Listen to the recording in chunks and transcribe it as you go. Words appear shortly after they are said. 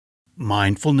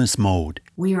mindfulness mode.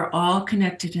 We are all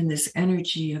connected in this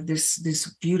energy of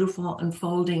this beautiful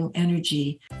unfolding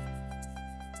energy.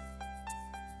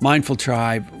 Mindful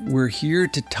Tribe, we're here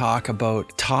to talk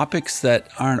about topics that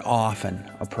aren't often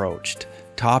approached,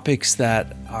 topics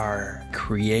that are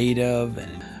creative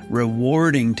and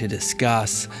rewarding to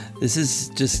discuss. This is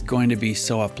just going to be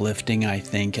so uplifting, I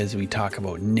think, as we talk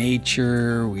about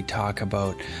nature, we talk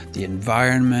about the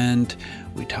environment,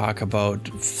 we talk about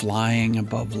flying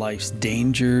above life's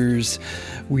dangers.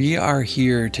 We are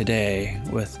here today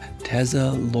with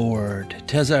Teza Lord.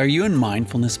 Teza, are you in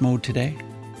mindfulness mode today?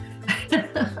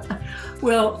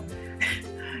 Well,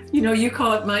 you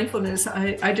call it mindfulness.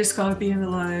 I just call it being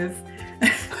alive.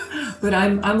 But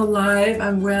I'm alive,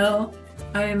 I'm well.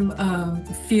 I'm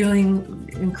feeling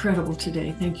incredible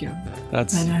today. Thank you. And I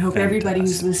hope fantastic. Everybody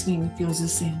who's listening feels the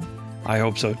same. I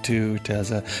hope so too,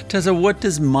 Teza. Teza, what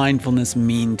does mindfulness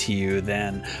mean to you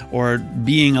then? Or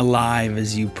being alive,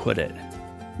 as you put it?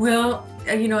 Well,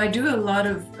 I do a lot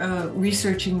of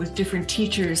researching with different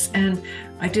teachers, and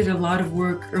I did a lot of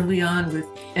work early on with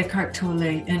Eckhart Tolle,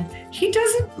 and he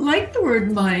doesn't like the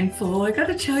word mindful. I got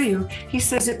to tell you, he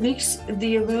says it makes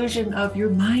the illusion of your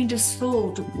mind is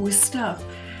filled with stuff.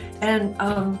 And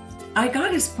I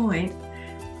got his point.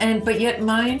 But yet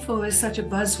mindful is such a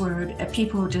buzzword.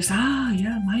 People just,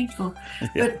 yeah, mindful.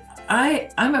 Yeah.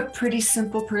 But I'm a pretty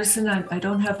simple person. I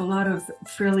don't have a lot of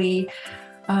frilly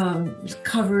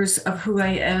covers of who I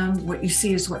am. What you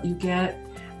see is what you get.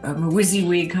 I'm a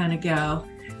WYSIWYG kind of gal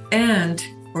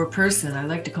or person. I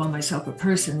like to call myself a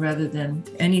person rather than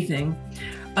anything.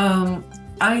 I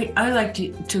like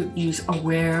to use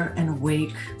aware and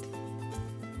awake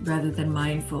rather than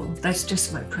mindful. That's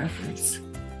just my preference.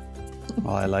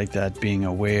 Well, I like that, being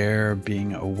aware,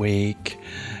 being awake.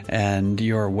 And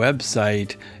your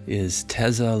website is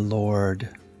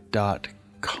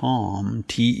tezalord.com,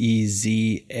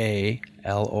 TEZALORD.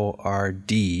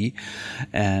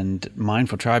 And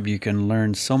Mindful Tribe, you can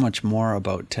learn so much more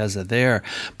about Teza there.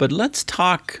 But let's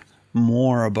talk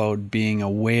more about being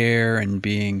aware and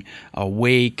being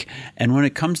awake. And when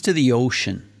it comes to the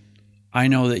ocean, I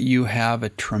know that you have a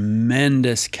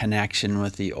tremendous connection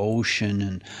with the ocean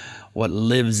and what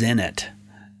lives in it.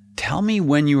 Tell me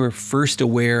when you were first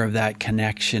aware of that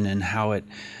connection and how it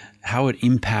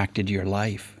impacted your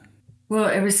life. Well,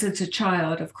 ever since a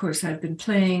child, of course, I've been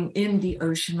playing in the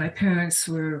ocean. My parents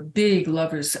were big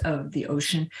lovers of the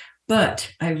ocean,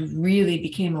 but I really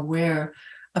became aware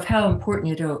of how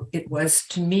important it was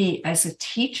to me as a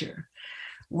teacher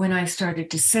when I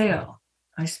started to sail.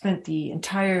 I spent the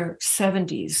entire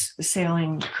 70s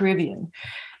sailing the Caribbean.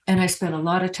 And I spent a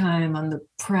lot of time on the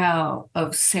prow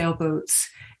of sailboats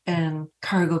and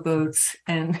cargo boats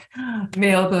and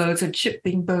mail boats and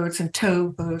shipping boats and tow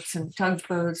boats and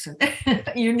tugboats and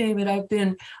you name it, I've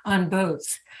been on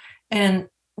boats. And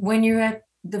when you're at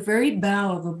the very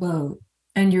bow of a boat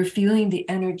and you're feeling the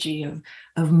energy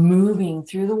of moving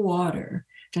through the water,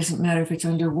 doesn't matter if it's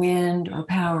under wind or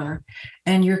power,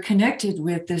 and you're connected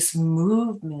with this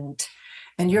movement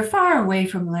and you're far away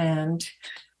from land,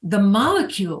 the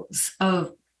molecules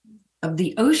of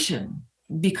the ocean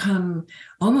become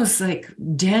almost like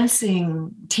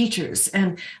dancing teachers.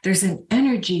 And there's an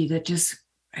energy that just,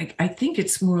 I think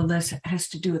it's more or less has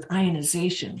to do with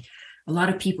ionization. A lot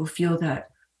of people feel that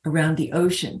around the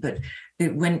ocean, but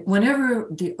whenever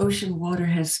the ocean water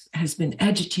has been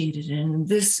agitated, and in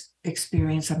this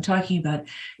experience I'm talking about,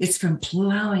 it's from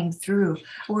plowing through,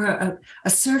 or a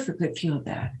surfer could feel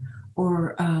that,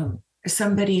 or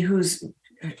somebody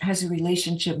has a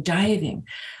relationship diving,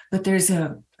 but there's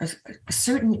a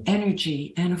certain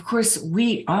energy. And of course,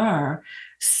 we are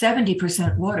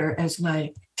 70% water, as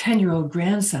my 10-year-old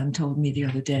grandson told me the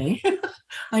other day.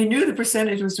 I knew the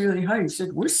percentage was really high. He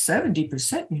said, we're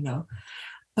 70%,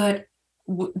 But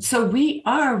so we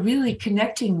are really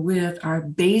connecting with our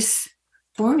base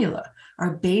formula,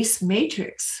 our base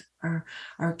matrix, our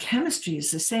chemistry is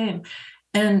the same.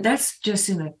 And that's just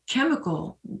in a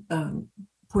chemical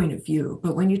point of view.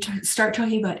 But when you start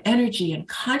talking about energy and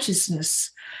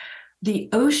consciousness, the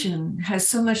ocean has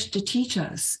so much to teach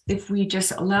us if we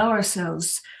just allow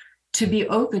ourselves to be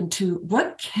open to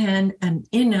what can an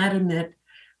inanimate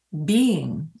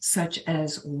being such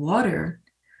as water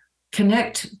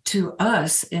connect to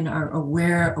us in our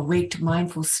aware, awake,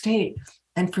 mindful state.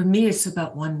 And for me, it's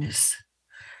about oneness.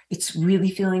 It's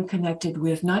really feeling connected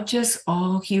with not just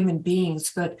all human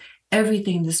beings, but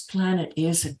everything this planet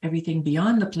is and everything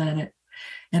beyond the planet.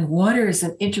 And water is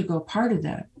an integral part of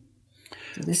that.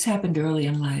 So this happened early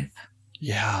in life.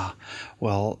 Yeah.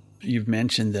 Well, you've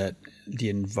mentioned that the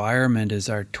environment is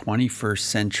our 21st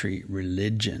century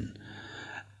religion.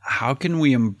 how can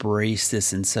we embrace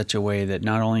this in such a way that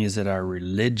not only is it our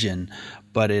religion,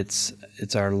 but it's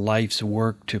our life's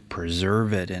work to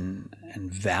preserve it and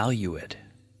value it?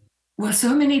 Well,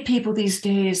 so many people these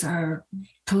days are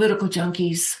political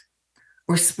junkies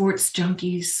or sports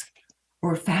junkies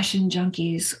or fashion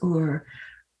junkies or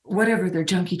whatever they're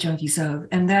junkies of,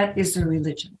 and that is their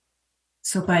religion.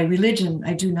 So by religion,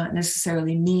 I do not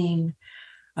necessarily mean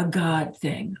a God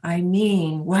thing. I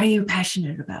mean, what are you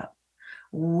passionate about?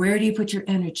 Where do you put your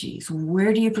energies?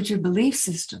 Where do you put your belief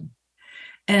system?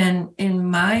 And in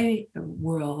my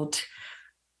world,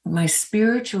 my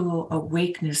spiritual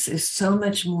awakeness is so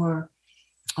much more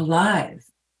alive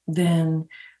than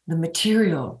the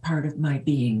material part of my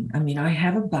being. I mean, I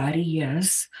have a body,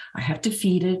 yes. I have to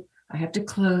feed it. I have to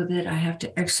clothe it. I have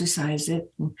to exercise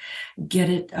it and get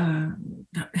it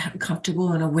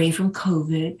comfortable and away from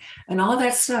COVID and all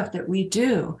that stuff that we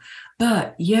do.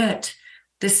 But yet,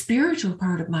 the spiritual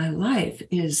part of my life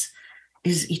is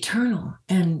eternal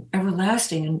and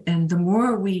everlasting. And the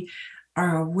more we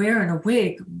are aware and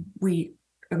awake, we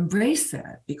embrace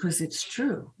that because it's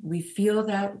true. We feel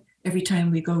that every time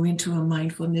we go into a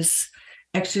mindfulness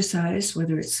exercise,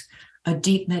 whether it's a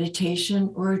deep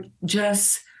meditation or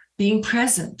just being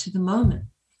present to the moment.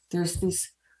 There's this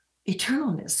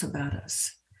eternalness about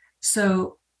us.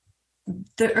 So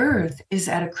the earth is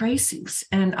at a crisis.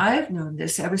 And I've known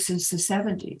this ever since the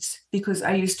 70s because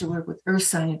I used to work with earth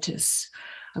scientists.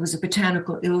 I was a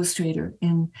botanical illustrator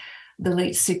in the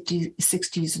late 60s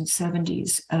and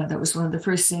 70s. That was one of the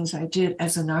first things I did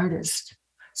as an artist.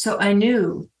 So I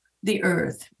knew the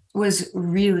earth was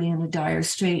really in a dire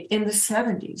strait in the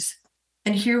 70s.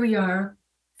 And here we are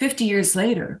 50 years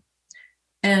later.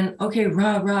 And okay,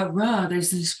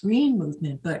 there's this green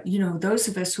movement. But, you know, those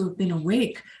of us who have been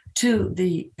awake to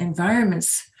the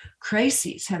environment's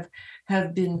crises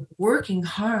have been working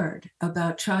hard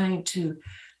about trying to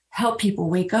help people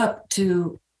wake up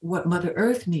to what Mother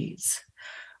Earth needs.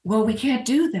 Well, we can't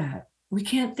do that. We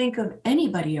can't think of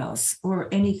anybody else or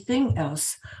anything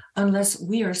else unless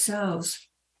we ourselves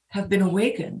have been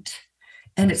awakened.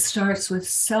 And it starts with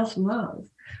self-love,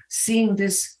 seeing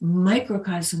this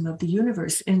microcosm of the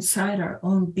universe inside our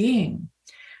own being.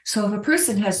 So if a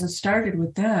person hasn't started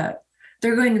with that,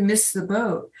 they're going to miss the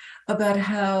boat about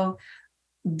how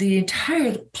the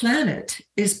entire planet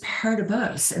is part of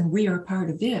us and we are part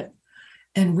of it.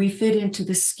 And we fit into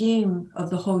the scheme of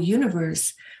the whole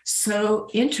universe so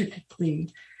intricately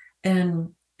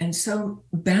and so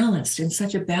balanced, in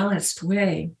such a balanced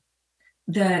way,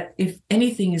 that if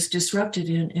anything is disrupted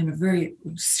in a very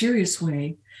serious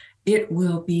way, it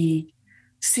will be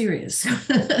serious.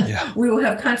 Yeah. We will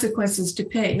have consequences to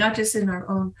pay, not just in our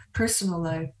own personal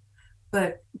life,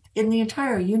 but in the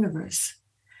entire universe.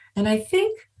 And I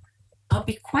think I'll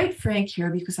be quite frank here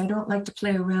because I don't like to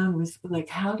play around with like,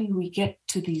 how do we get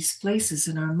to these places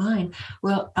in our mind?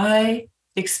 Well, I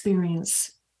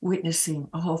experienced witnessing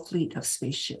a whole fleet of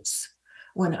spaceships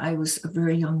when I was a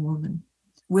very young woman.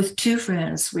 With two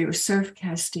friends, we were surf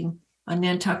casting on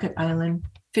Nantucket Island,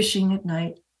 fishing at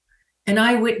night, and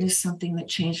I witnessed something that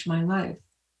changed my life.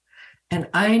 And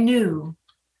I knew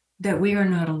that we are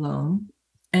not alone.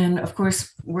 And of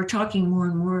course, we're talking more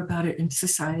and more about it in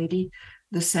society.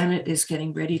 The Senate is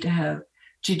getting ready to have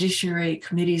judiciary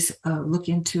committees look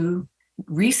into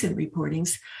recent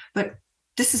reportings, but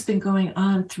this has been going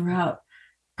on throughout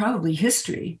probably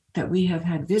history, that we have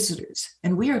had visitors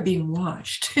and we are being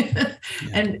watched. Yeah.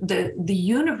 And the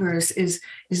universe is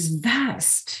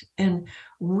vast and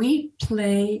we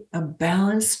play a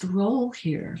balanced role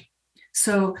here.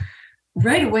 So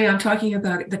right away, I'm talking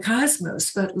about the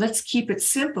cosmos, but let's keep it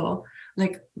simple,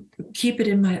 like keep it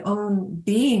in my own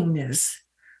beingness.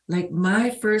 Like my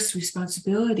first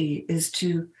responsibility is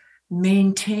to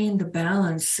maintain the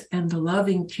balance and the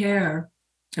loving care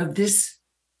of this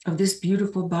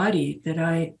beautiful body that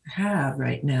I have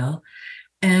right now.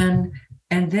 And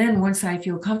then once I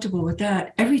feel comfortable with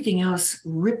that, everything else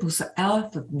ripples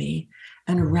off of me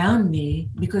and around me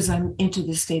because I'm into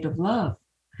the state of love.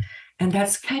 And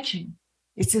that's catching.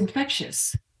 It's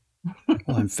infectious. Well,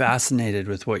 I'm fascinated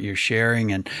with what you're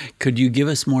sharing. And could you give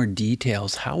us more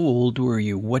details? How old were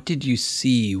you? What did you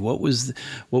see? What was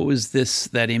this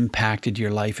that impacted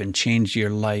your life and changed your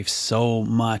life so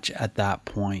much at that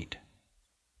point?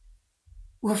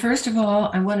 Well, first of all,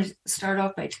 I want to start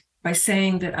off by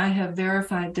saying that I have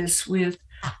verified this with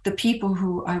the people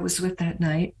who I was with that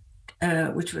night,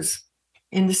 which was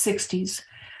in the 60s,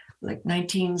 like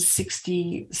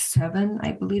 1967,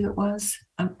 I believe it was.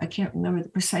 I can't remember the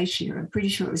precise year. I'm pretty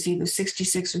sure it was either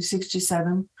 66 or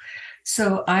 67.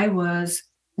 So I was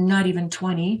not even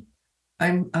 20.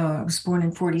 I was born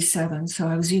in 47, so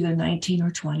I was either 19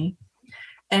 or 20.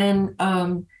 And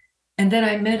then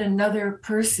I met another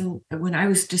person when I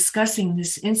was discussing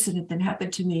this incident that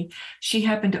happened to me. She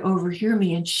happened to overhear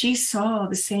me, and she saw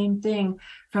the same thing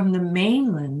from the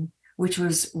mainland, which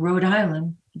was Rhode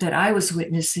Island, that I was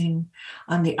witnessing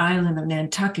on the island of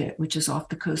Nantucket, which is off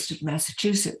the coast of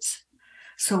Massachusetts.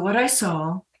 So what I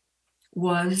saw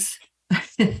was,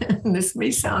 this may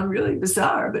sound really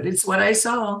bizarre, but it's what I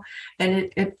saw,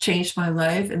 and it changed my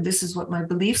life. And this is what my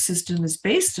belief system is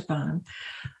based upon,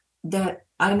 that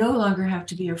I no longer have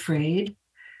to be afraid,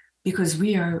 because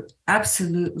we are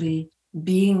absolutely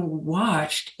being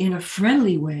watched in a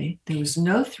friendly way. There was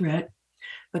no threat,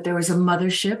 but there was a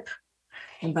mothership.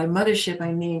 And by mothership,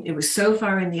 I mean it was so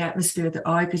far in the atmosphere that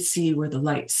all I could see were the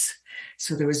lights.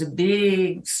 So there was a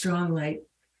big, strong light,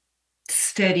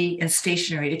 steady and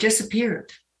stationary. It just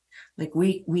appeared. Like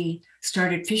we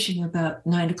started fishing about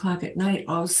 9 o'clock at night.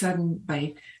 All of a sudden,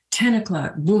 by 10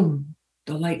 o'clock, boom,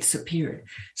 the lights appeared.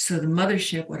 So the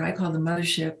mothership, what I call the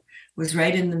mothership, was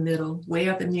right in the middle, way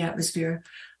up in the atmosphere.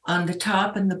 On the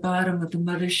top and the bottom of the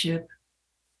mothership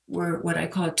were what I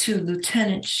call two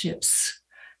lieutenant ships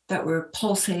that were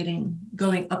pulsating,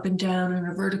 going up and down in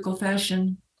a vertical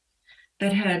fashion,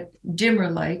 that had dimmer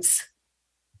lights.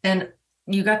 And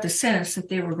you got the sense that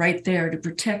they were right there to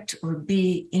protect or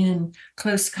be in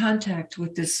close contact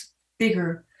with this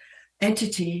bigger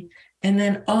entity. And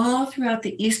then all throughout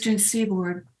the eastern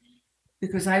seaboard,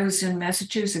 because I was in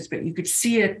Massachusetts, but you could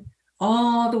see it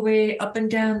all the way up and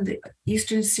down the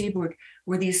eastern seaboard,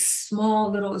 were these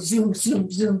small little zoom, zoom,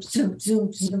 zoom, zoom,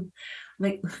 zoom, zoom,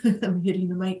 like I'm hitting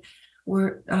the mic,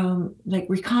 were like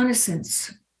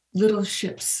reconnaissance little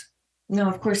ships. Now,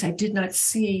 of course, I did not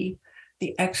see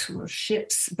the actual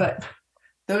ships, but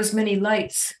those many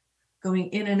lights going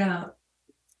in and out,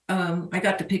 I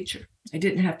got the picture. I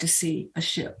didn't have to see a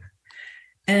ship.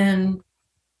 And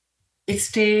it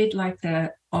stayed like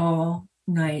that all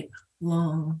night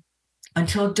long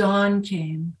until dawn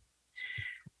came.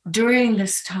 During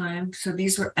this time, so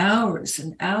these were hours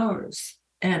and hours,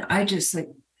 and I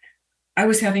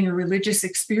was having a religious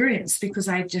experience, because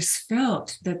I just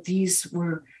felt that these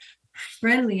were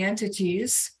friendly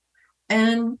entities.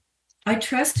 And I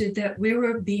trusted that we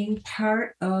were being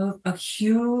part of a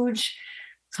huge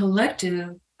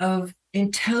collective of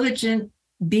intelligent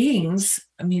beings.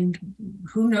 I mean,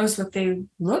 who knows what they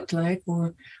looked like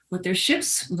or what their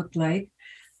ships looked like,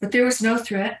 but there was no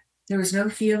threat. There was no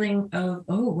feeling of,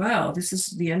 oh, wow, this is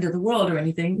the end of the world or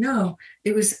anything. No,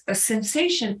 it was a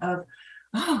sensation of,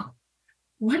 oh,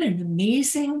 what an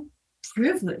amazing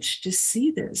privilege to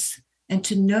see this and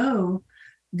to know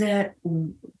that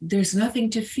there's nothing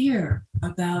to fear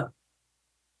about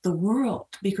the world.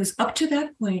 Because up to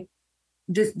that point,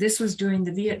 this was during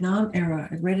the Vietnam era,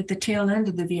 right at the tail end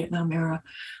of the Vietnam era.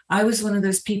 I was one of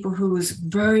those people who was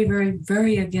very, very,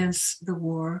 very against the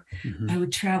war. Mm-hmm. I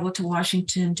would travel to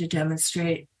Washington to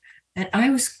demonstrate. And I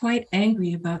was quite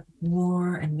angry about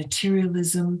war and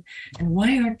materialism. And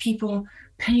why aren't people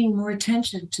paying more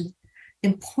attention to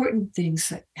important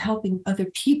things like helping other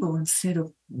people instead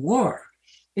of war?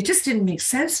 It just didn't make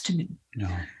sense to me. No.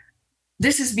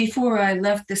 This is before I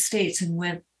left the States and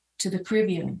went to the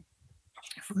Caribbean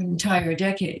for an entire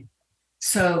decade.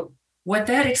 So what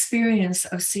that experience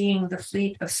of seeing the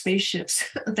fleet of spaceships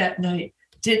that night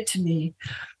did to me,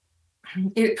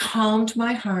 it calmed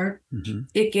my heart. Mm-hmm.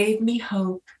 It gave me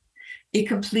hope. It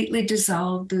completely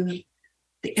dissolved the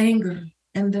anger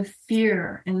and the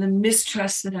fear and the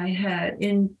mistrust that I had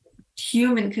in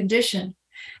human condition,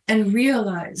 and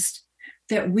realized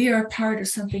that we are part of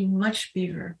something much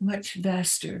bigger, much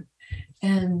vaster.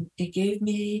 And it gave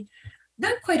me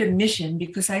not quite a mission,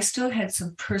 because I still had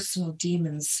some personal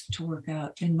demons to work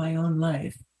out in my own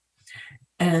life.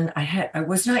 And I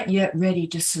was not yet ready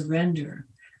to surrender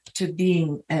to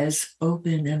being as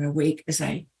open and awake as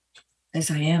I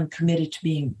am committed to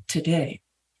being today.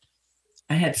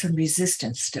 I had some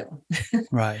resistance still.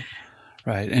 Right.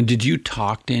 And did you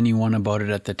talk to anyone about it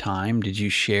at the time? Did you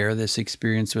share this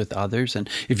experience with others? And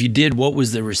if you did, what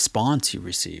was the response you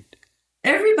received?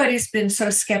 Everybody's been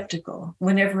so skeptical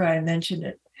whenever I mention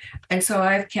it. And so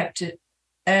I've kept it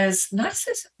as not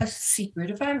as a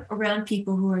secret. If I'm around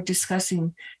people who are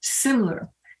discussing similar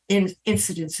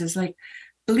incidences, like,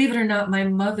 believe it or not, my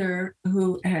mother,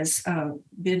 who has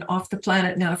been off the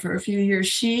planet now for a few years,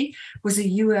 she was a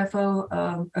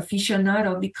UFO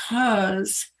aficionado,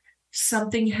 because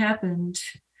something happened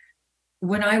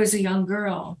when I was a young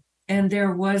girl, and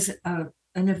there was an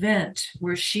event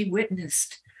where she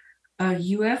witnessed a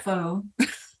UFO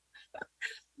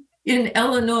in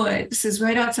Illinois. This is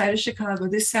right outside of Chicago.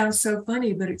 This sounds so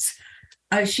funny, but it's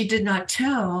she did not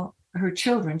tell her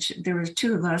children. There were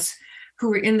two of us who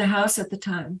were in the house at the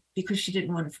time because she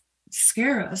didn't want to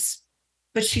scare us.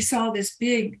 But she saw this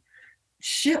big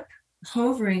ship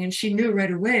hovering, and she knew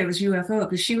right away it was UFO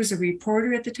because she was a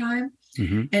reporter at the time.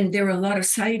 Mm-hmm. And there were a lot of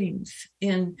sightings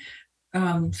in,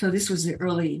 so this was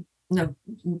the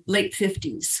late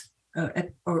 50s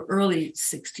or early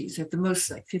 60s, at the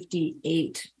most like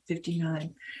 58,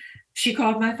 59. She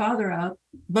called my father out.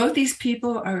 Both these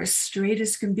people are as straight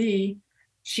as can be.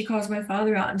 She calls my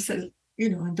father out and says,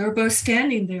 and they're both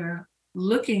standing there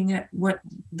looking at what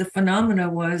the phenomena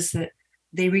was that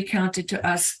they recounted to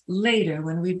us later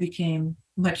when we became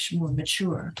much more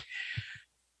mature.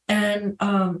 And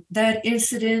that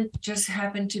incident just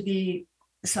happened to be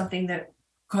something that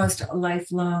caused a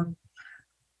lifelong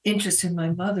interest in my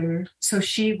mother. So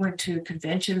she went to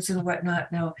conventions and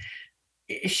whatnot. Now,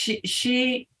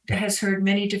 she has heard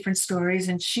many different stories,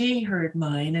 and she heard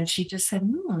mine, and she just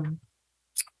said,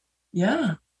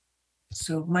 yeah.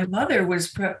 So my mother was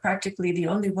practically the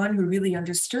only one who really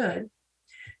understood.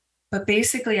 But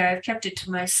basically, I've kept it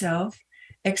to myself,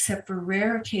 except for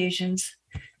rare occasions.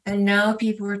 And now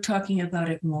people are talking about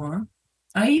it more.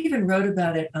 I even wrote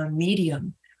about it on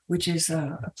Medium, which is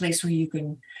a place where you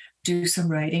can do some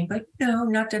writing. But no,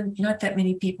 not that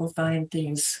many people find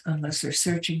things unless they're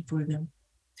searching for them.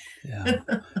 Yeah,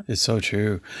 it's so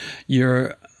true.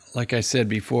 You're, like I said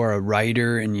before, a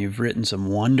writer, and you've written some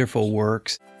wonderful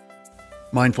works.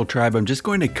 Mindful Tribe, I'm just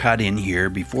going to cut in here.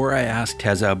 Before I ask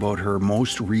Teza about her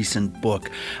most recent book,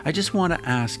 I just want to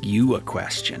ask you a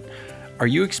question. Are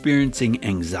you experiencing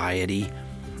anxiety?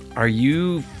 Are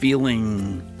you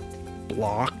feeling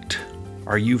blocked?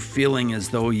 Are you feeling as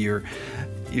though you're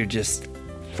just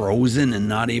frozen and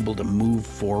not able to move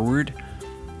forward?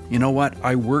 You know what?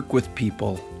 I work with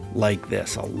people like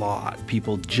this a lot.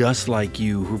 People just like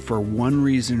you who, for one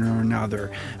reason or another,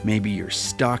 maybe you're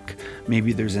stuck,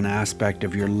 maybe there's an aspect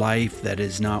of your life that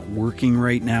is not working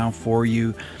right now for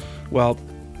you. Well,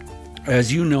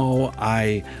 as you know,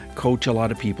 I coach a lot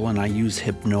of people and I use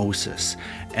hypnosis.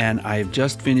 And I've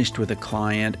just finished with a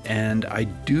client, and I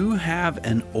do have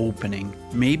an opening.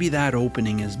 Maybe that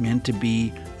opening is meant to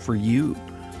be for you.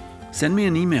 Send me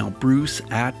an email,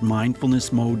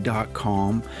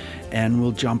 bruce@mindfulnessmode.com, and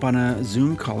we'll jump on a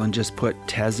Zoom call and just put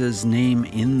Teza's name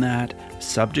in that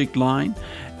subject line,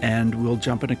 and we'll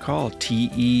jump in a call,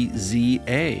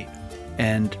 Teza.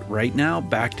 And right now,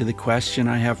 back to the question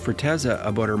I have for Teza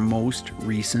about her most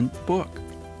recent book.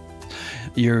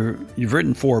 You've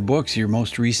written 4 books. Your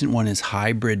most recent one is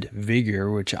Hybrid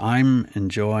Vigor, which I'm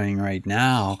enjoying right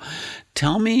now.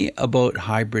 Tell me about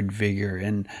Hybrid Vigor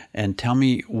and tell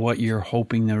me what you're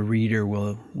hoping the reader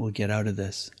will get out of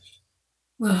this.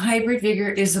 Well, hybrid vigor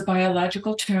is a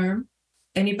biological term.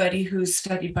 Anybody who's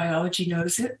studied biology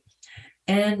knows it.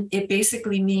 And it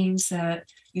basically means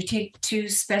that you take 2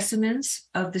 specimens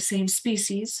of the same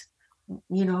species.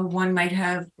 One might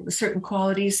have certain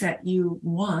qualities that you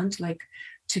want, like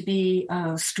to be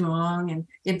strong and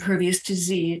impervious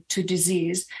to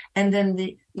disease. And then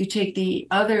you take the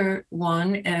other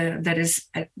one that is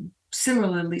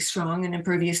similarly strong and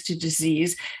impervious to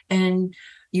disease, and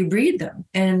you breed them.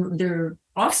 And their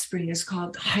offspring is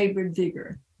called hybrid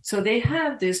vigor. So they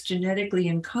have this genetically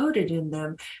encoded in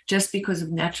them just because of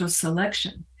natural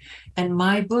selection. And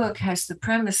my book has the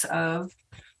premise of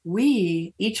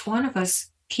each one of us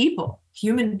people,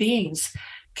 human beings,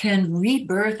 can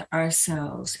rebirth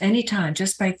ourselves anytime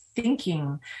just by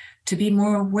thinking, to be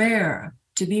more aware,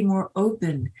 to be more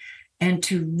open, and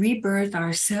to rebirth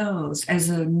ourselves as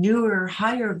a newer,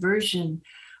 higher version,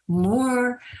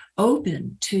 more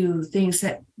open to things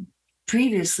that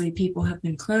previously people have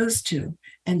been closed to.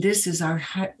 And this is our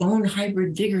own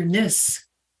hybrid vigorness.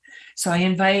 So I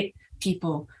invite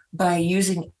people by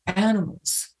using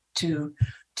animals to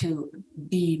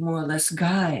be more or less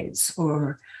guides,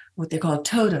 or what they call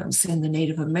totems in the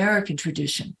Native American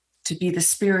tradition, to be the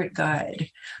spirit guide.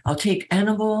 I'll take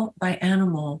animal by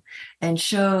animal and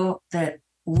show that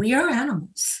we are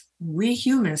animals. We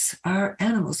humans are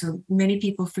animals. So many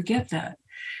people forget that.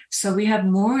 So we have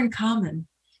more in common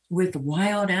with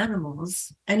wild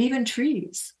animals and even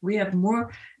trees. We have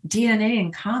more DNA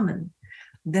in common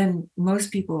than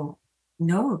most people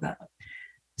know about.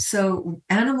 So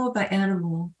animal by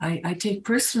animal, I take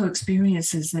personal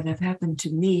experiences that have happened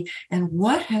to me, and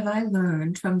what have I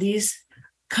learned from these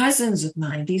cousins of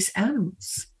mine, these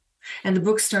animals? And the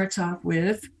book starts off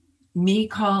with me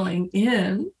calling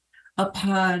in a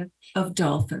pod of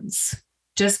dolphins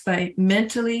just by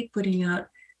mentally putting out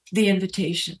the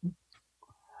invitation.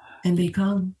 And they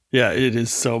come. Yeah, it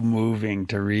is so moving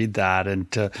to read that and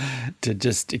to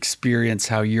just experience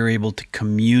how you're able to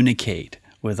communicate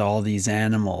with all these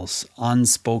animals,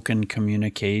 unspoken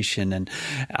communication. And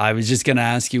I was just going to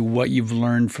ask you what you've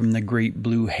learned from the great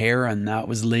blue heron. That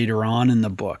was later on in the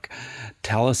book.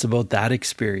 Tell us about that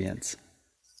experience.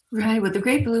 Right. Well, the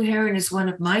great blue heron is one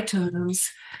of my totems.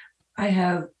 I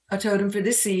have a totem for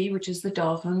the sea, which is the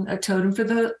dolphin, a totem for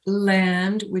the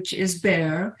land, which is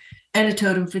bear, and a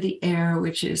totem for the air,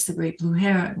 which is the great blue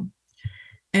heron.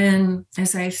 And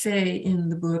as I say in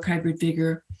the book, Hybrid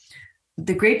Vigor,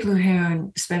 the great blue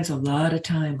heron spends a lot of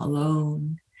time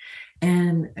alone,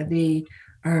 and they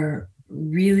are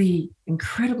really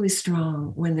incredibly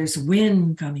strong when there's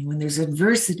wind coming, when there's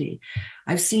adversity.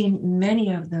 I've seen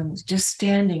many of them just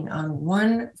standing on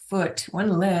one foot, one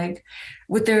leg,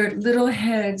 with their little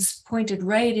heads pointed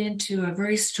right into a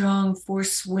very strong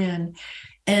force wind,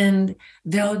 and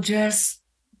they'll just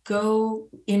go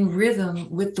in rhythm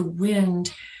with the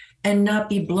wind and not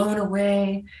be blown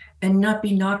away and not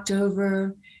be knocked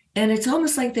over. And it's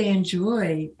almost like they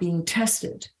enjoy being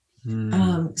tested.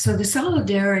 So the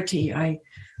solidarity of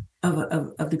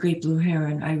the great blue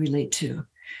heron I relate to.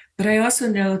 But I also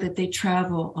know that they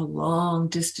travel a long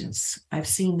distance. I've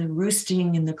seen them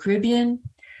roosting in the Caribbean.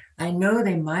 I know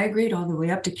they migrate all the way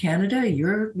up to Canada,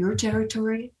 your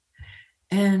territory.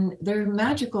 And they're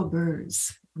magical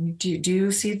birds. Do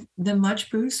you see them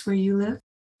much, Bruce, where you live?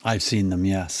 I've seen them,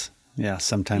 yes. Yeah,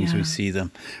 sometimes we see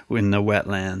them in the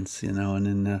wetlands, and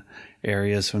in the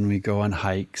areas when we go on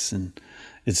hikes, and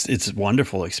it's a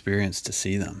wonderful experience to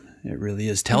see them. It really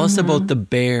is. Tell us about the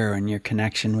bear and your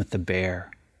connection with the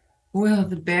bear. Well,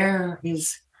 the bear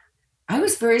I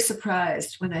was very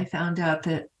surprised when I found out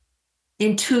that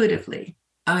intuitively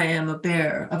I am a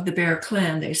bear of the bear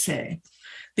clan, they say,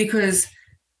 because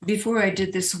before I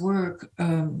did this work,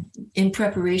 in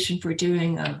preparation for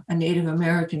doing a Native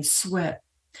American sweat,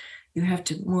 you have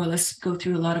to more or less go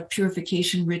through a lot of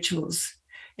purification rituals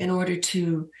in order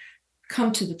to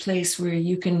come to the place where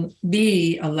you can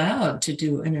be allowed to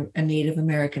do a Native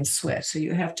American sweat. So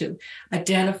you have to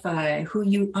identify who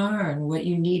you are and what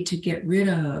you need to get rid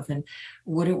of, and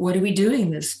what are we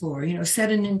doing this for? Set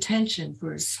an intention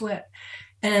for a sweat.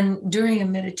 And during a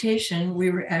meditation, we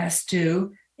were asked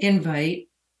to invite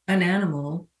an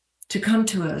animal to come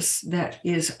to us that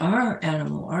is our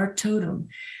animal, our totem.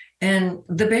 And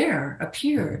the bear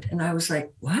appeared, and I was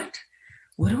like, what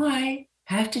do I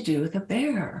have to do with a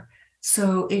bear?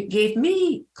 So it gave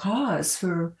me cause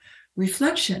for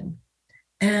reflection.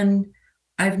 And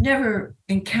I've never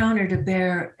encountered a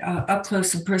bear up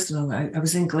close and personal. I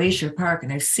was in Glacier Park,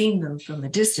 and I've seen them from a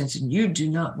distance, and you do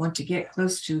not want to get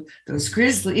close to those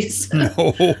grizzlies.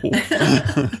 No.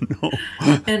 No.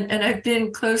 And I've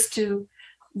been close to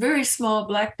very small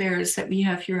black bears that we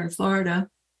have here in Florida,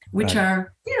 which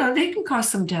are, they can cause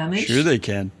some damage. Sure they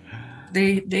can.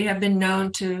 They have been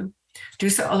known to do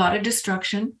a lot of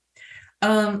destruction.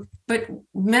 But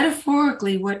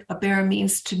metaphorically, what a bear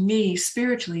means to me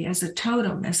spiritually, as a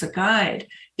totem, as a guide,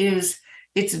 is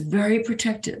it's very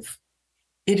protective.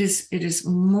 It is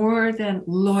more than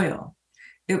loyal.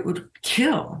 It would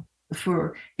kill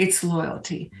for its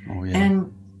loyalty. Oh, yeah.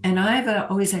 And I've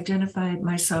always identified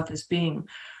myself as being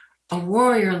a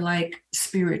warrior-like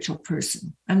spiritual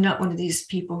person. I'm not one of these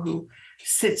people who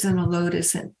sits in a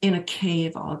lotus and in a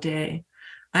cave all day.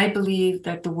 I believe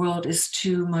that the world is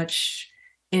too much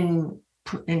in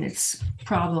its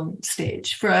problem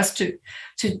stage for us to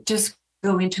just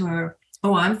go into our,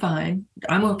 I'm fine,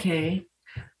 I'm okay.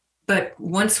 But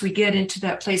once we get into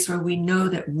that place where we know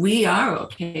that we are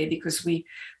okay because we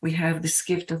have this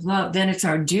gift of love, then it's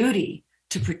our duty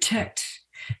to protect,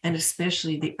 and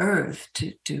especially the earth,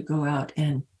 to go out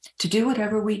and to do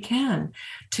whatever we can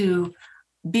to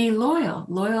be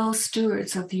loyal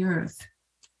stewards of the earth.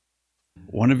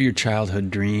 One of your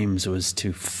childhood dreams was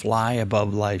to fly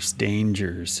above life's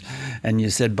dangers. And you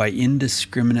said by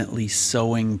indiscriminately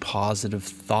sowing positive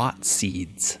thought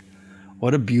seeds.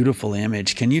 What a beautiful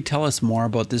image. Can you tell us more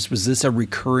about this? Was this a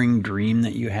recurring dream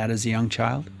that you had as a young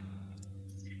child?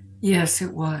 Yes,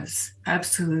 it was.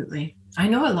 Absolutely. I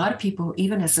know a lot of people,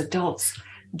 even as adults,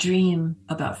 dream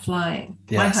about flying.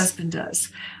 Yes. My husband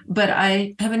does. But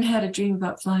I haven't had a dream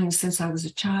about flying since I was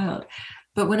a child.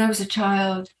 But when I was a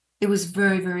child, it was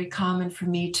very, very common for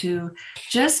me to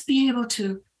just be able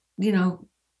to,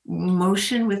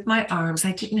 motion with my arms.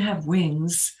 I didn't have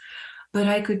wings, but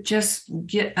I could just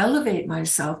elevate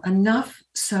myself enough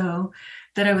so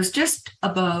that I was just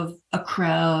above a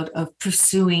crowd of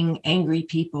pursuing angry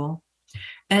people.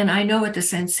 And I know what the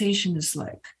sensation is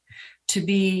like, to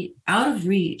be out of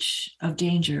reach of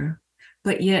danger,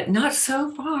 but yet not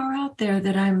so far out there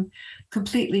that I'm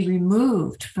completely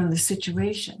removed from the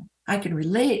situation. I can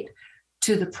relate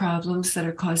to the problems that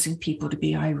are causing people to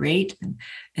be irate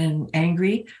and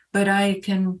angry, but I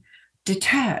can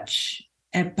detach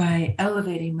by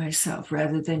elevating myself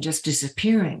rather than just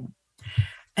disappearing.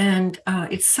 And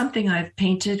it's something I've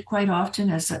painted quite often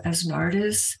as an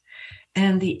artist.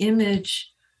 And the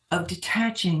image of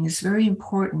detaching is very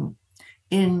important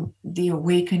in the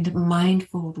awakened,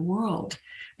 mindful world,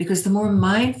 because the more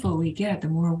mindful we get, the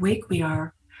more awake we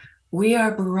are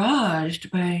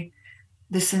barraged by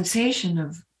the sensation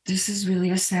of this is really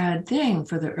a sad thing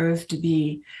for the earth to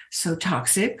be so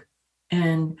toxic.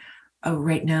 And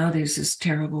right now there's this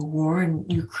terrible war in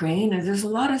Ukraine, and there's a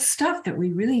lot of stuff that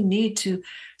we really need to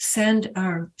send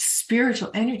our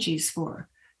spiritual energies for,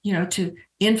 to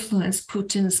influence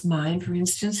Putin's mind, for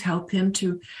instance, help him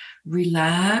to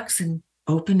relax and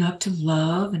open up to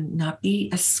love and not be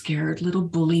a scared little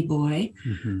bully boy,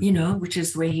 which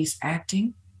is the way he's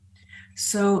acting.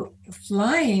 So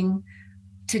flying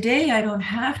today, I don't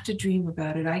have to dream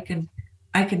about it. I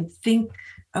can think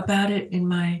about it in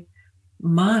my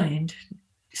mind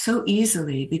so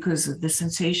easily because of the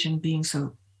sensation being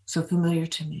so familiar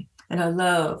to me. And I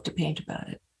love to paint about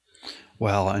it.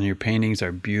 Well, and your paintings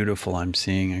are beautiful. I'm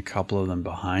seeing a couple of them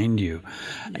behind you.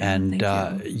 Yeah, and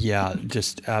yeah,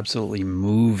 just absolutely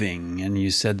moving. And you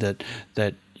said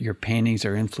that your paintings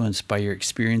are influenced by your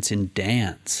experience in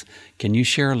dance. Can you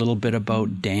share a little bit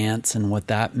about dance and what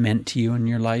that meant to you in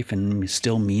your life and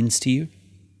still means to you?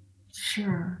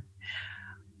 Sure.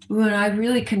 When I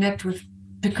really connect with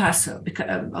Picasso, because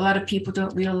a lot of people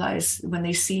don't realize when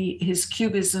they see his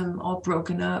cubism all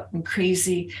broken up and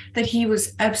crazy, that he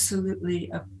was absolutely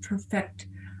a perfect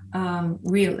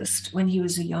realist when he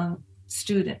was a young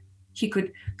student. He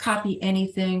could copy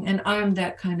anything, and I'm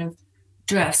that kind of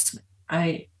dress.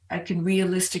 I can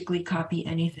realistically copy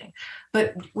anything.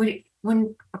 But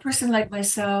when a person like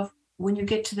myself, when you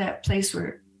get to that place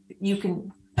where you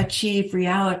can achieve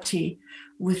reality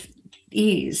with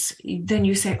ease, then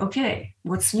you say, okay,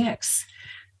 what's next?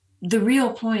 The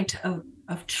real point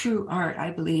of true art,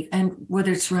 I believe, and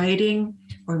whether it's writing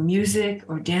or music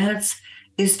or dance,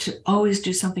 is to always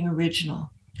do something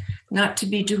original, not to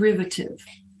be derivative.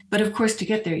 But of course, to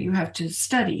get there, you have to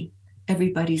study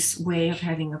everybody's way of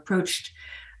having approached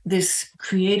this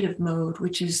creative mode,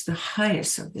 which is the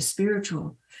highest of the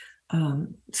spiritual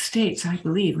states, I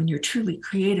believe, when you're truly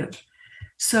creative.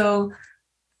 So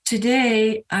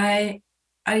today, I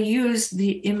use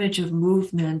the image of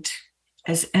movement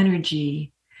as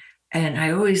energy, and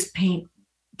I always paint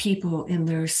people in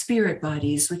their spirit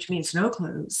bodies, which means no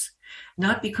clothes,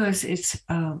 not because it's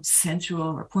sensual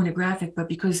or pornographic, but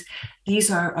because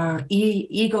these are our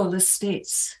egoless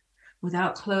states,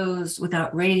 without clothes,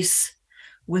 without race,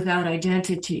 without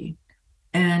identity.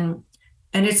 And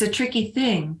it's a tricky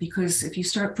thing, because if you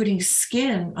start putting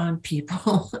skin on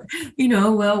people,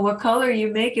 well, what color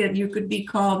you make it, you could be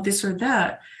called this or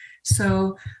that.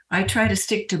 So I try to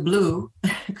stick to blue,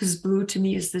 because blue to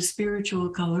me is the spiritual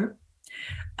color.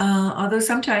 Although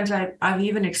sometimes I've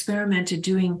even experimented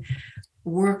doing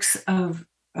works of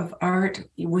art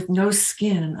with no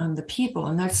skin on the people.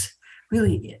 And that's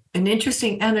really an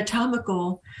interesting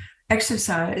anatomical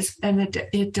exercise, and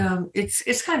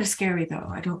it's kind of scary, though.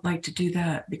 I don't like to do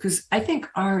that, because I think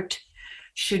art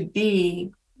should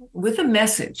be with a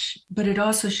message, but it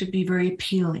also should be very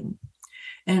appealing.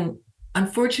 And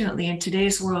unfortunately, in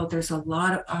today's world, there's a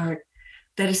lot of art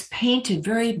that is painted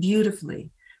very beautifully,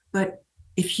 but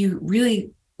if you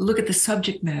really look at the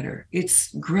subject matter,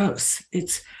 it's gross,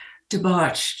 it's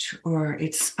debauched, or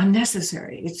it's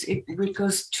unnecessary. It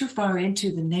goes too far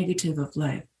into the negative of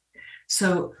life.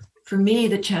 So for me,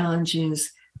 the challenge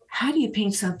is, how do you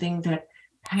paint something that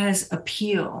has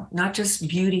appeal, not just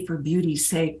beauty for beauty's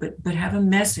sake, but have a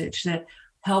message that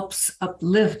helps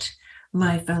uplift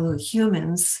my fellow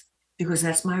humans, because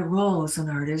that's my role as an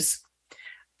artist,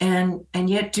 and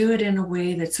yet do it in a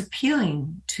way that's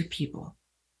appealing to people.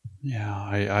 Yeah,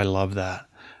 I love that.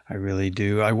 I really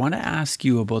do. I want to ask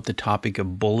you about the topic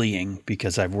of bullying,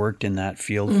 because I've worked in that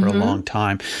field for a long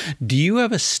time. Do you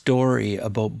have a story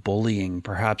about bullying,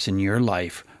 perhaps in your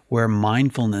life, where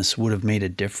mindfulness would have made a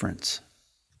difference?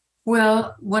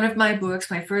 Well, one of my books,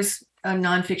 my first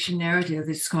nonfiction narrative,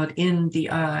 is called In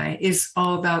the Eye, is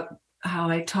all about how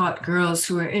I taught girls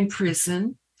who are in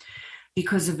prison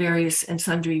because of various and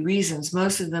sundry reasons.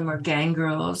 Most of them are gang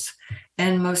girls,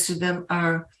 and most of them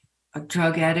are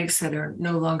drug addicts that are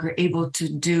no longer able to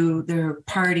do their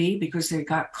party because they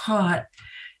got caught.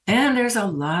 And there's a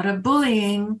lot of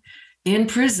bullying in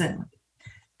prison.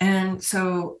 And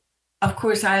so, of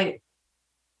course, I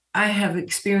I have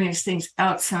experienced things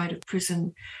outside of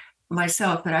prison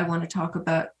myself, but I want to talk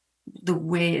about the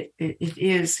way it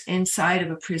is inside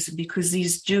of a prison, because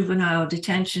these juvenile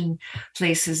detention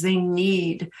places, they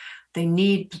need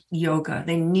yoga,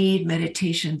 they need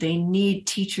meditation, they need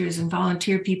teachers and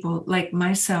volunteer people like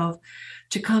myself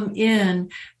to come in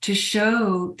to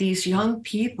show these young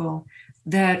people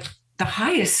that the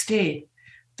highest state,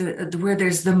 where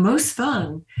there's the most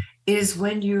fun, is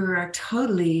when you're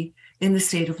totally in the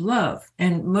state of love.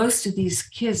 And most of these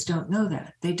kids don't know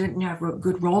that. They didn't have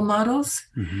good role models.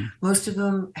 Mm-hmm. Most of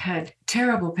them had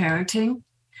terrible parenting.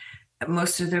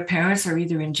 Most of their parents are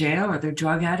either in jail or they're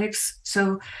drug addicts.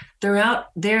 So they're out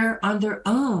there on their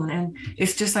own. And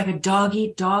it's just like a dog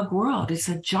eat dog world. It's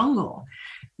a jungle.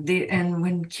 And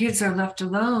when kids are left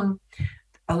alone,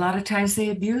 a lot of times they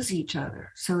abuse each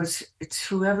other. So it's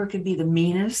whoever can be the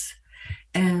meanest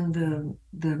and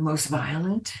the most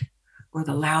violent or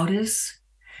the loudest.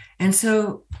 And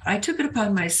so I took it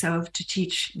upon myself to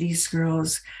teach these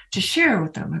girls, to share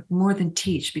with them, more than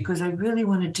teach, because I really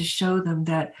wanted to show them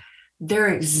that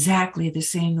they're exactly the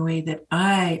same way that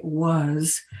I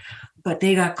was, but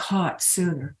they got caught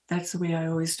sooner. That's the way I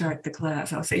always start the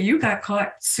class. I'll say, you got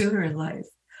caught sooner in life.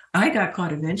 I got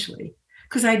caught eventually,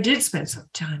 because I did spend some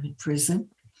time in prison.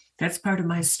 That's part of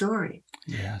my story.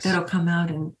 Yes. That'll come out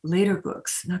in later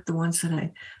books, not the ones that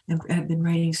I have been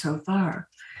writing so far.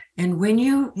 And when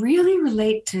you really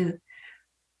relate to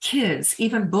kids,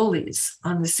 even bullies,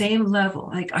 on the same level,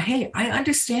 like, hey, I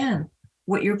understand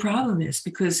what your problem is,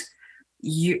 because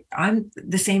I'm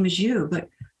the same as you, but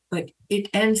it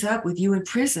ends up with you in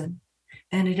prison,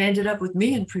 and it ended up with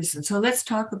me in prison. So let's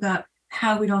talk about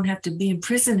how we don't have to be in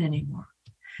prison anymore.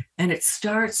 And it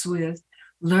starts with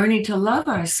learning to love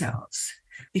ourselves,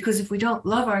 because if we don't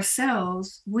love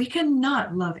ourselves, we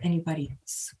cannot love anybody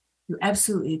else. You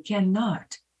absolutely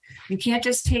cannot. You can't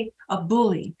just take a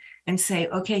bully and say,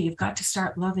 okay, you've got to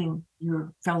start loving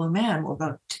your fellow man.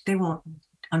 Well, they won't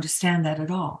understand that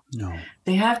at all. No.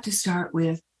 They have to start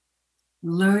with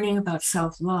learning about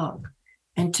self-love.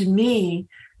 And to me,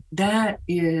 that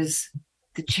is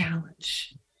the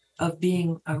challenge of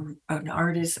being an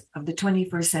artist of the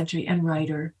 21st century and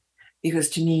writer, because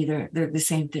to me, they're the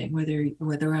same thing.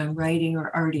 Whether I'm writing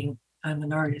or arting, I'm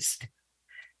an artist.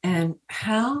 And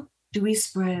how do we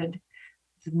spread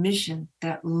the mission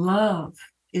that love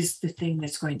is the thing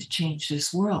that's going to change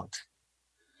this world?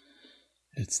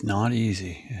 It's not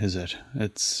easy, is it?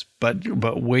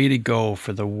 But way to go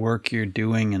for the work you're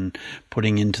doing and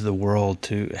putting into the world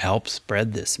to help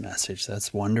spread this message.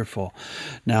 That's wonderful.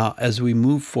 Now, as we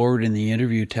move forward in the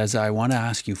interview, Teza, I want to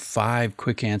ask you 5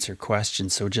 quick answer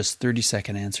questions. So just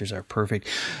 30-second answers are perfect.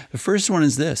 The first one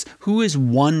is this: who is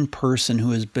one person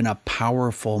who has been a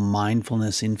powerful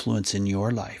mindfulness influence in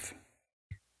your life?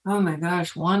 Oh my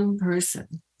gosh, one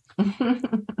person.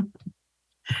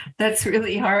 That's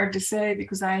really hard to say,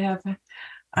 because I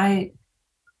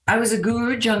was a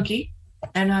guru junkie,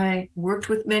 and I worked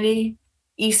with many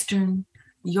Eastern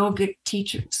yogic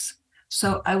teachers.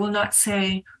 So I will not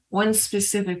say one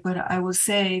specific, but I will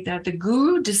say that the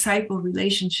guru-disciple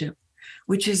relationship,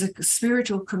 which is a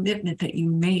spiritual commitment that you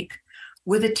make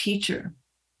with a teacher,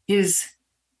 is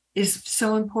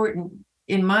so important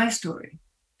in my story.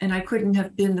 And I couldn't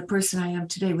have been the person I am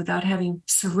today without having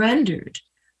surrendered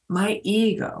my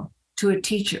ego to a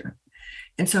teacher.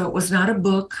 And so it was not a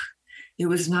book. It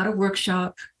was not a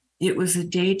workshop. It was a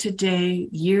day-to-day,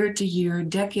 year-to-year,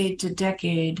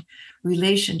 decade-to-decade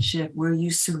relationship where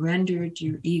you surrendered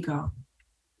your ego.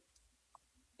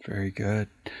 Very good.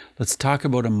 Let's talk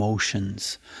about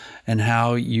emotions and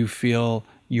how you feel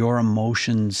your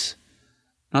emotions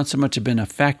not so much have been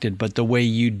affected, but the way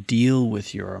you deal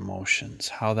with your emotions,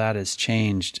 how that has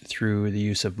changed through the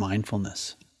use of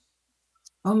mindfulness.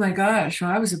 Oh my gosh, well,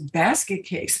 I was a basket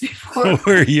case before.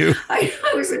 Were you? I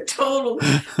was a total,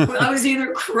 I was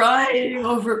either crying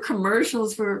over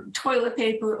commercials for toilet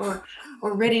paper or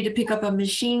ready to pick up a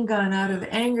machine gun out of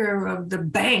anger of the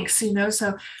banks,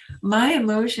 So my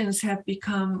emotions have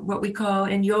become what we call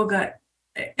in yoga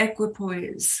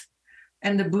equipoise,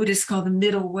 and the Buddhists call the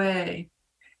middle way.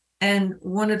 And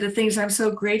one of the things I'm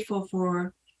so grateful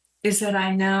for is that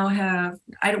I now have,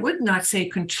 I would not say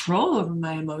control over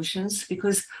my emotions,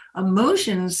 because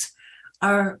emotions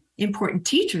are important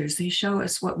teachers. They show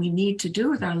us what we need to do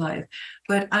with our life.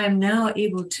 But I'm now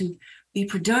able to be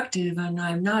productive, and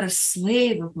I'm not a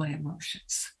slave of my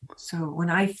emotions. So when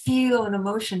I feel an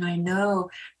emotion, I know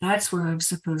that's where I'm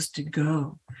supposed to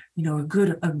go. A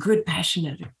good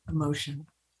passionate emotion.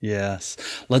 Yes.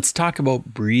 Let's talk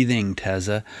about breathing,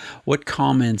 Teza. What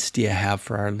comments do you have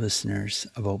for our listeners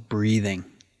about breathing?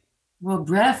 Well,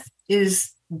 breath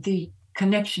is the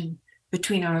connection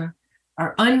between our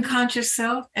unconscious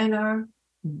self and our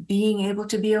being able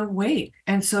to be awake.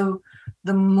 And so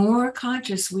the more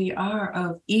conscious we are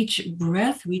of each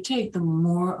breath we take, the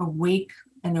more awake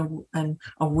and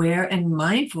aware and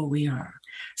mindful we are.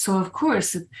 So of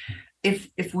course,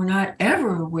 if we're not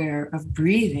ever aware of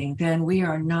breathing, then we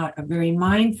are not a very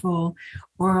mindful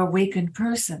or awakened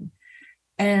person.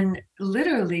 And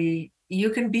literally,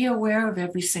 you can be aware of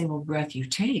every single breath you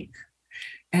take.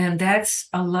 And that's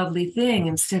a lovely thing,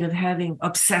 instead of having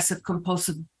obsessive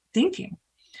compulsive thinking,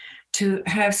 to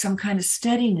have some kind of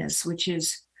steadiness, which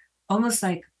is almost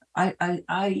like,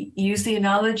 I use the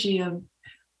analogy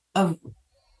of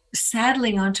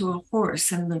saddling onto a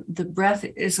horse, and the breath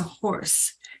is a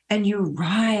horse, and you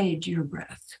ride your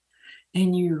breath,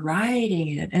 and you're riding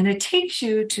it, and it takes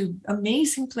you to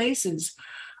amazing places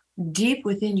deep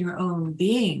within your own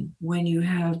being when you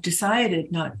have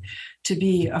decided not to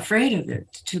be afraid of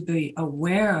it, to be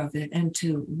aware of it, and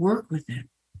to work with it.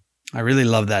 I really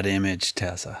love that image,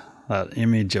 Tessa, that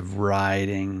image of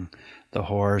riding the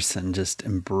horse and just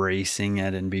embracing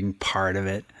it and being part of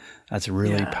it. That's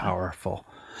really powerful.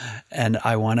 And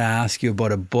I want to ask you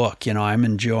about a book. You know, I'm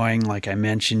enjoying, like I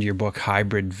mentioned, your book,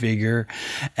 Hybrid Vigor,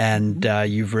 and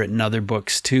you've written other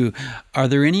books too. Are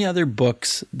there any other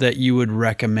books that you would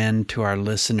recommend to our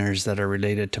listeners that are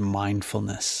related to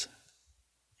mindfulness?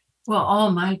 Well, all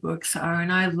my books are,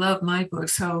 and I love my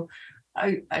books. So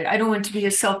I don't want to be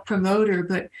a self-promoter,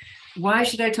 but why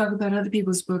should I talk about other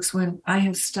people's books when I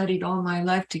have studied all my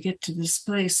life to get to this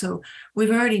place? So we've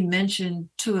already mentioned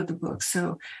two of the books.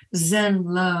 So Zen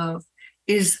Love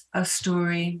is a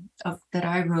story that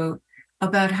I wrote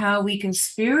about how we can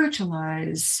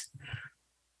spiritualize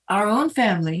our own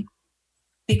family,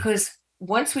 because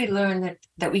once we learn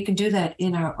that we can do that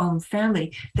in our own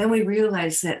family, then we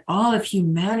realize that all of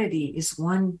humanity is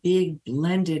one big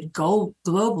blended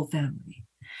global family.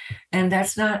 And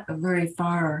that's not a very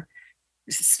far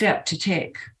step to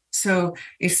take. So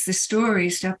it's the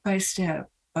story step by step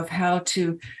of how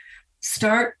to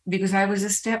start, because I was a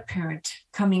step parent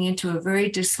coming into a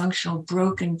very dysfunctional,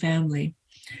 broken family,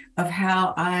 of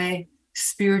how I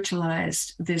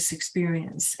spiritualized this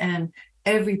experience, and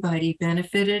everybody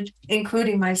benefited,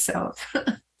 including myself.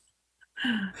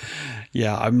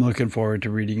 Yeah, I'm looking forward to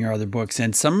reading your other books.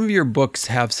 And some of your books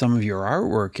have some of your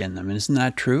artwork in them. Isn't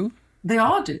that true? They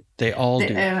all do. They all do.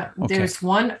 Okay. There's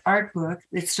one art book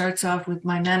that starts off with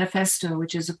my manifesto,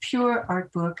 which is a pure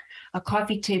art book, a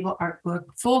coffee table art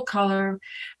book, full color.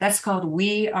 That's called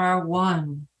We Are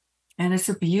One. And it's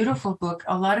a beautiful book.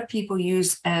 A lot of people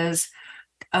use as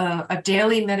a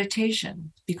daily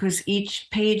meditation, because each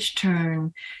page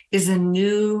turn is a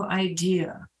new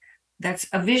idea. That's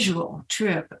a visual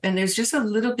trip. And there's just a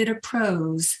little bit of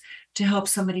prose to help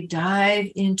somebody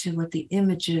dive into what the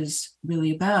image is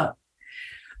really about.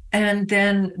 And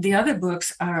then the other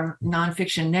books are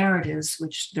nonfiction narratives,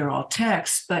 which they're all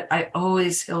text, but I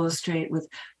always illustrate with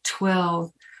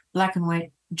 12 black and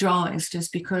white drawings,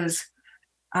 just because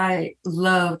I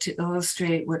love to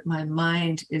illustrate what my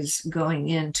mind is going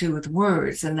into with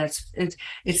words. And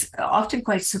it's often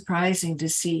quite surprising to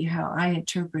see how I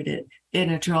interpret it in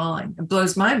a drawing. It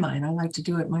blows my mind. I like to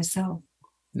do it myself.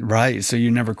 Right. So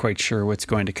you're never quite sure what's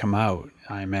going to come out,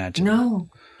 I imagine.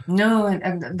 No,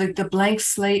 and the blank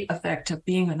slate effect of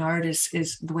being an artist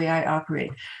is the way I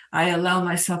operate. I allow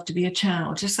myself to be a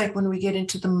channel, just like when we get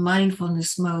into the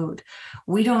mindfulness mode.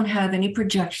 We don't have any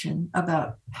projection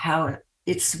about how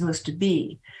it's supposed to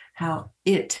be, how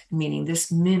it, meaning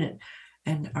this minute,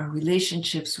 and our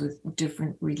relationships with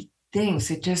different things.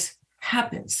 It just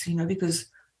happens, because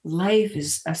life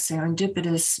is a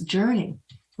serendipitous journey.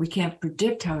 We can't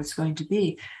predict how it's going to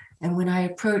be. And when I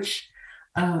approach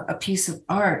a piece of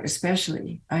art,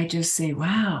 especially, I just say,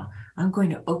 wow, I'm going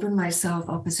to open myself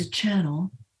up as a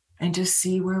channel and just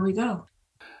see where we go.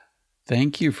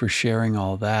 Thank you for sharing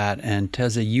all that. And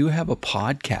Tessa, you have a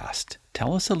podcast.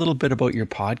 Tell us a little bit about your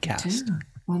podcast.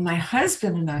 Well, my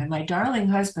husband and I, my darling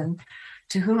husband,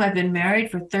 to whom I've been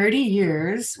married for 30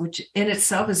 years, which in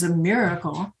itself is a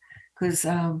miracle, because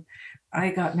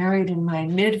I got married in my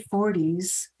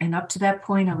mid-40s. And up to that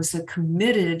point, I was a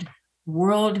committed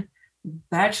world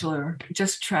bachelor,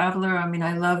 just traveler. I mean,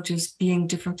 I love just being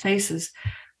different places.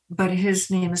 But his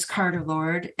name is Carter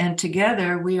Lord. And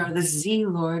together we are the Z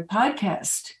Lord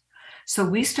podcast. So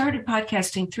we started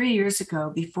podcasting 3 years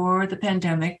ago, before the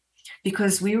pandemic,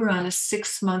 because we were on a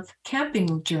 6-month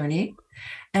camping journey.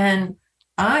 And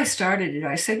I started it.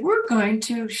 I said, we're going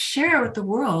to share with the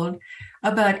world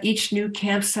about each new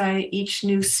campsite, each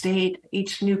new state,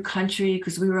 each new country,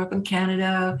 because we were up in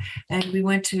Canada and we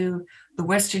went to the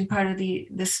western part of the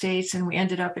States and we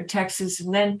ended up in Texas.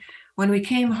 And then when we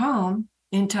came home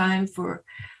in time for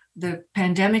the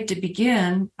pandemic to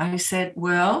begin, I said,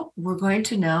 well, we're going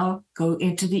to now go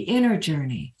into the inner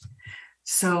journey.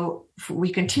 So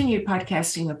we continued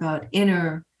podcasting about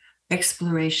inner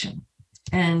exploration.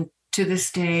 And to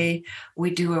this day,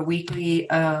 we do a weekly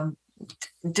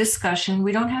discussion.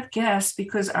 We don't have guests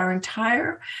because our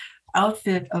entire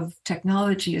outfit of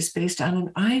technology is based on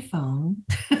an iPhone.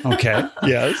 Okay,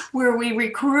 yes. Where we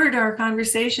record our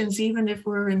conversations, even if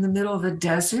we're in the middle of a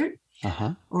desert.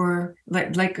 Uh-huh. Or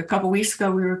like a couple of weeks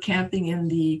ago, we were camping in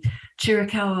the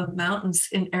Chiricahua Mountains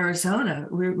in Arizona.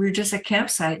 We were just a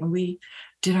campsite and we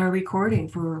did our recording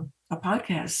for a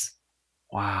podcast.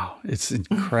 Wow. It's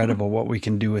incredible what we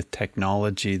can do with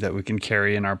technology that we can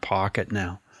carry in our pocket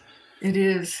now. It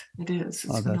is. It's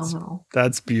phenomenal.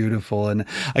 That's beautiful. And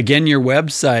again, your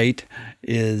website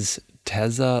is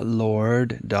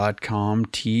TezzaLord.com,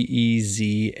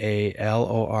 TEZALORD,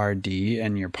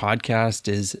 and your podcast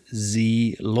is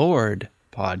Z Lord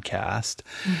Podcast.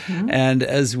 Mm-hmm. And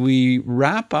as we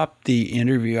wrap up the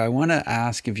interview, I want to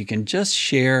ask if you can just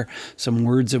share some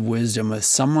words of wisdom with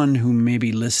someone who may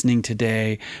be listening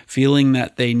today, feeling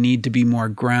that they need to be more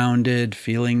grounded,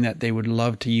 feeling that they would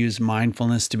love to use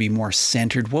mindfulness to be more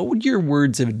centered. What would your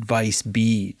words of advice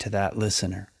be to that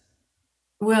listener?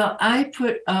 Well, I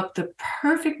put up the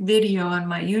perfect video on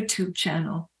my YouTube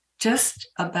channel just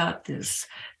about this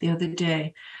the other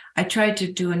day. I tried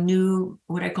to do a new,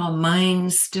 what I call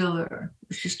mind stiller,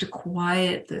 which is to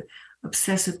quiet the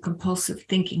obsessive compulsive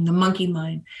thinking, the monkey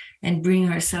mind, and bring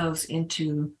ourselves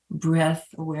into breath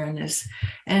awareness.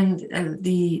 And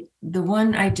the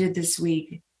one I did this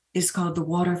week is called The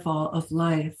Waterfall of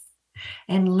Life,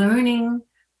 and learning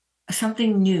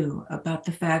something new about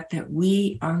the fact that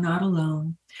we are not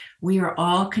alone. We are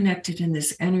all connected in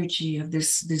this energy of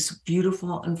this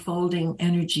beautiful unfolding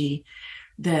energy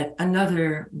that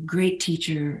another great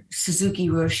teacher, Suzuki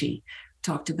Roshi,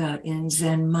 talked about in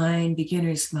Zen Mind,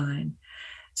 Beginner's Mind.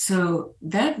 So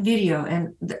that video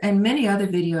and many other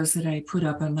videos that I put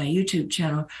up on my YouTube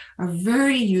channel are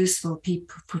very useful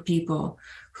for people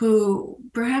who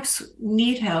perhaps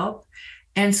need help.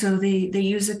 And so they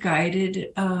use a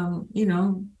guided,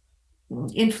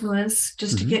 influence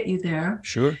just to get you there.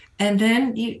 Sure. And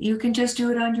then you can just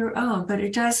do it on your own. But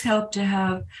it does help to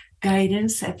have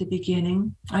guidance at the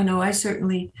beginning. I know I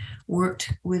certainly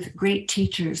worked with great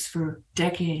teachers for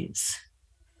decades.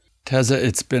 Tezza,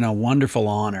 it's been a wonderful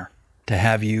honor to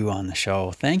have you on the show.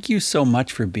 Thank you so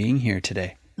much for being here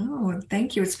today. Oh,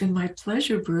 thank you. It's been my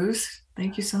pleasure, Bruce.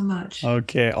 Thank you so much.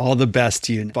 Okay. All the best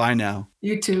to you. Bye now.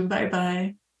 You too.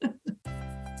 Bye-bye.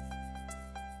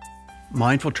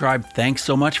 Mindful Tribe, thanks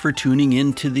so much for tuning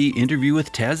in to the interview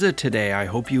with Tezza today. I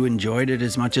hope you enjoyed it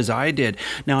as much as I did.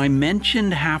 Now, I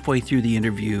mentioned halfway through the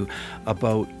interview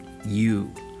about you.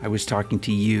 I was talking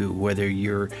to you, whether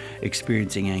you're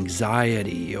experiencing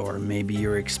anxiety or maybe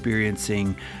you're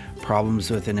experiencing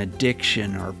problems with an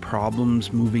addiction or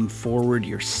problems moving forward.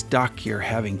 You're stuck, you're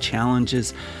having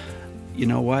challenges. You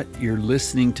know what? You're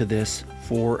listening to this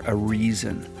for a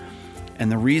reason.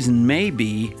 And the reason may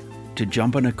be to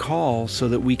jump on a call so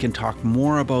that we can talk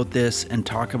more about this and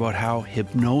talk about how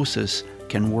hypnosis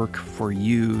can work for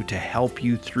you to help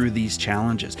you through these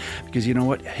challenges. Because you know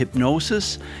what?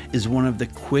 Hypnosis is one of the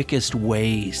quickest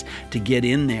ways to get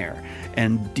in there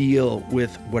and deal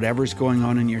with whatever's going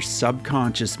on in your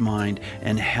subconscious mind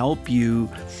and help you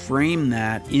frame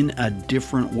that in a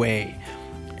different way.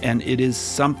 And it is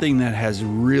something that has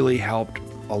really helped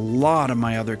a lot of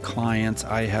my other clients.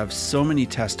 I have so many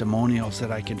testimonials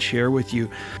that I can share with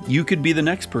you. You could be the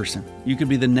next person. You could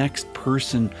be the next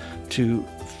person to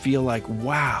feel like,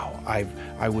 wow, I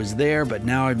was there, but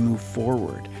now I've moved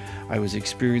forward. I was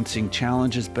experiencing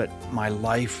challenges, but my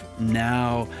life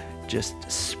now just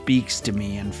speaks to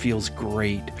me and feels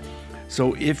great.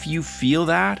 So if you feel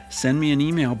that, send me an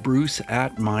email,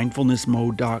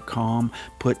 bruce@mindfulnessmode.com.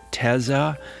 Put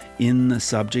Tezza in the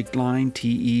subject line,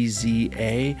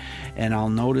 TEZA, and I'll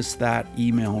notice that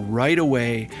email right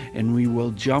away, and we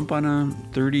will jump on a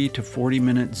 30 to 40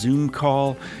 minute Zoom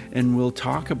call, and we'll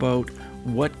talk about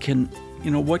what can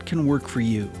work for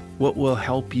you, what will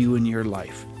help you in your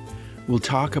life. We'll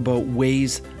talk about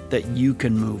ways that you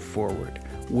can move forward,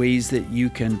 ways that you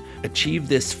can achieve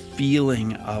this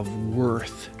feeling of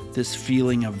worth, this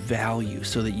feeling of value,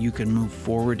 so that you can move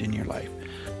forward in your life.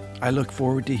 I look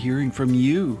forward to hearing from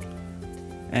you.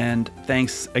 And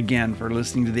thanks again for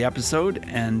listening to the episode,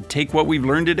 and take what we've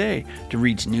learned today to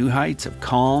reach new heights of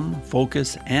calm,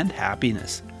 focus, and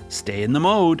happiness. Stay in the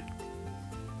mode.